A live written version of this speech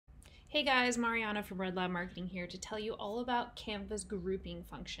Hey guys, Mariana from Red Lab Marketing here to tell you all about Canva's grouping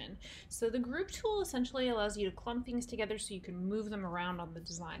function. So the group tool essentially allows you to clump things together so you can move them around on the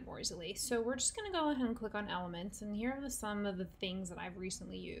design more easily. So we're just going to go ahead and click on elements, and here are some of the things that I've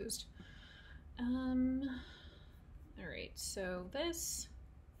recently used. Alright, so let's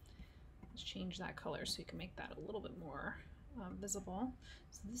change that color so you can make that a little bit more visible.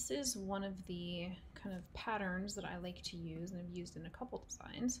 So this is one of the kind of patterns that I like to use and I've used in a couple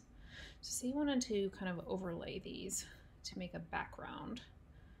designs. So say you wanted to kind of overlay these to make a background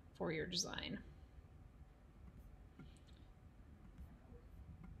for your design.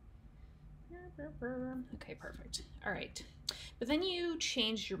 Okay, perfect. All right. But then you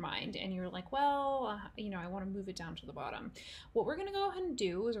changed your mind and you're like, well, I want to move it down to the bottom. What we're going to go ahead and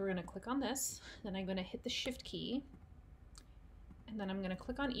do is we're going to click on this, then I'm going to hit the shift key, and then I'm going to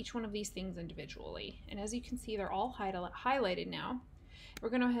click on each one of these things individually. And as you can see, they're all highlighted now. We're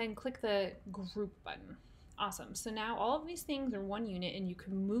going to go ahead and click the group button. Awesome. So now all of these things are one unit and you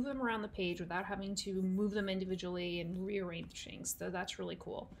can move them around the page without having to move them individually and rearrange things. So that's really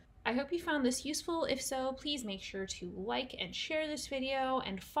cool. I hope you found this useful. If so, please make sure to like and share this video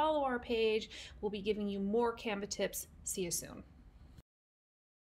and follow our page. We'll be giving you more Canva tips. See you soon.